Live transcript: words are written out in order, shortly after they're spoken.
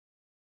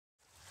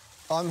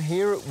I'm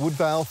here at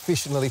Woodvale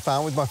Fish and Lily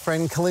Farm with my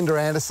friend Kalinda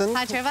Anderson.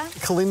 Hi, Trevor.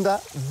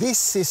 Kalinda, this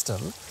system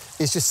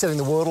is just setting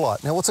the world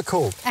alight. Now, what's it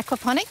called?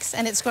 Aquaponics,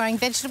 and it's growing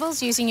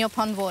vegetables using your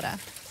pond water.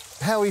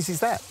 How easy is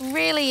that?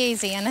 Really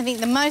easy, and I think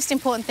the most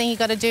important thing you've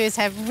got to do is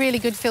have really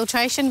good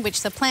filtration,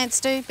 which the plants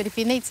do, but if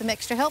you need some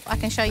extra help, I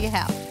can show you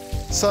how.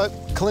 So,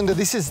 Kalinda,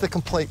 this is the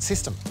complete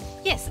system.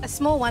 Yes, a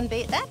small one, be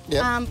it that.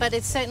 Yep. But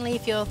it's certainly,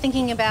 if you're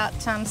thinking about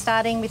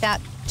starting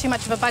without too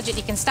much of a budget,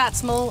 you can start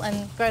small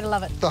and grow to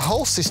love it. The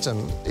whole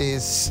system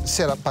is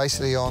set up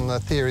basically on the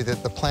theory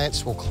that the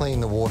plants will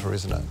clean the water,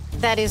 isn't it?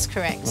 That is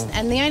correct.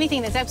 And the only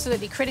thing that's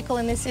absolutely critical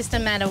in this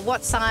system, no matter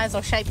what size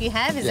or shape you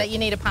have, is that you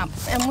need a pump.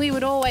 And we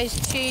would always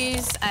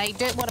choose a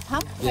dirt water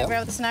pump over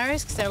other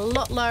scenarios because they're a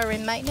lot lower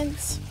in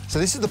maintenance. So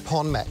this is the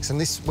Pond Max, and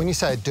this, when you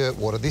say dirt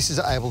water, this is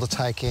able to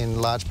take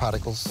in large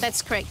particles?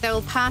 That's correct. They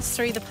will pass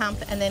through the pump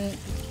and then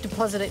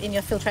deposit it in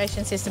your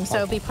filtration system, so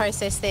it'll be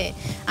processed there.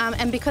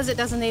 And because it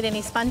doesn't need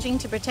any sponging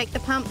to protect the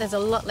pump, there's a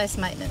lot less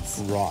maintenance.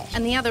 Right.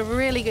 And the other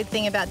really good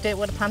thing about dirt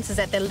water pumps is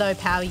that they're low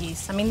power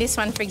use. I mean, this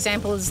one, for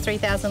example, is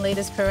 3,000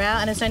 litres per hour,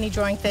 and it's only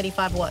drawing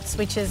 35 watts,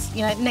 which is,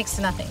 you know, next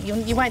to nothing.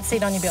 You won't see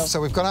it on your bill.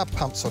 So we've got our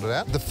pump sorted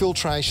out. The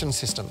filtration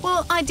system.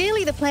 Well,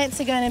 ideally the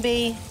plants are going to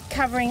be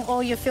covering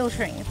all your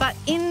filtering, but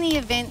in the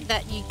event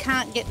that you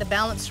can't get the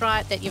balance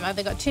right, that you've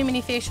either got too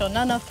many fish or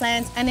not enough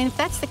plants, and if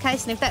that's the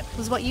case, and if that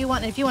was what you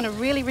want, and if you want to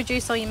really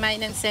reduce all your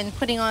maintenance, then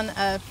putting on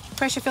a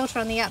pressure filter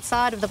on the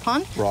outside of the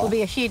pond will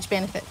be a huge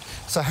benefit.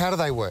 So how do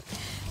they work?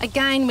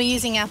 Again, we're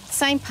using our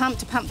same pump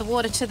to pump the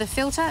water to the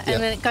filter,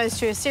 and then it goes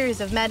through a series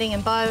of matting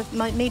and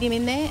biomedium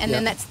in there, and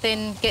then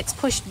that gets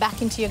pushed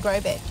back into your grow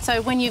bed.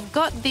 So when you've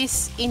got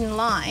this in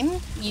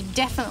line, you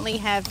definitely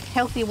have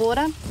healthy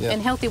water,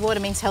 and healthy water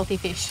means healthy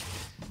fish.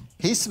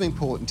 Here's some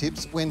important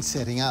tips when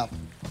setting up.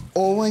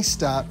 Always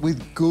start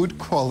with good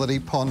quality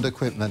pond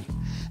equipment,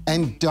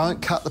 and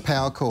don't cut the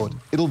power cord.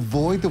 It'll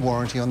void the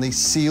warranty on these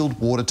sealed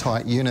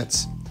watertight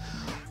units.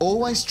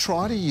 Always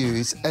try to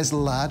use as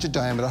large a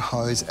diameter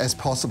hose as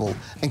possible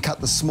and cut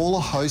the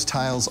smaller hose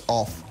tails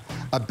off.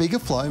 A bigger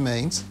flow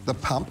means the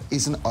pump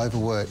isn't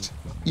overworked.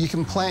 You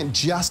can plant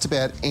just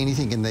about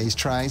anything in these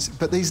trays,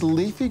 but these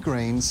leafy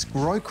greens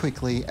grow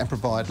quickly and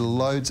provide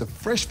loads of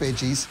fresh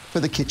veggies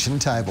for the kitchen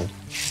table.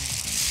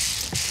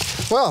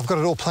 Well, I've got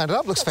it all planted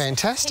up. Looks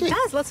fantastic. It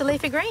does. Lots of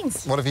leafy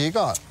greens. What have you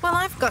got? Well,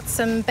 I've got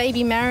some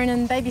baby marron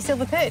and baby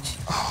silver perch.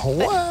 Oh,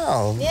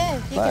 wow. Yeah,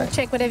 you can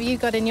check whatever you've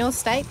got in your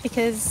state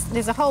because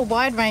there's a whole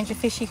wide range of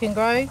fish you can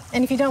grow.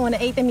 And if you don't want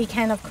to eat them, you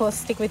can, of course,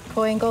 stick with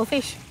koi and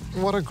goldfish.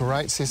 What a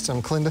great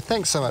system. Kalinda,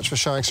 thanks so much for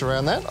showing us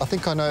around that. I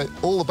think I know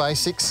all the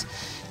basics,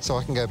 so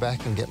I can go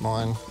back and get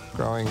mine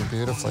growing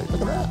beautifully.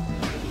 Look at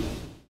that.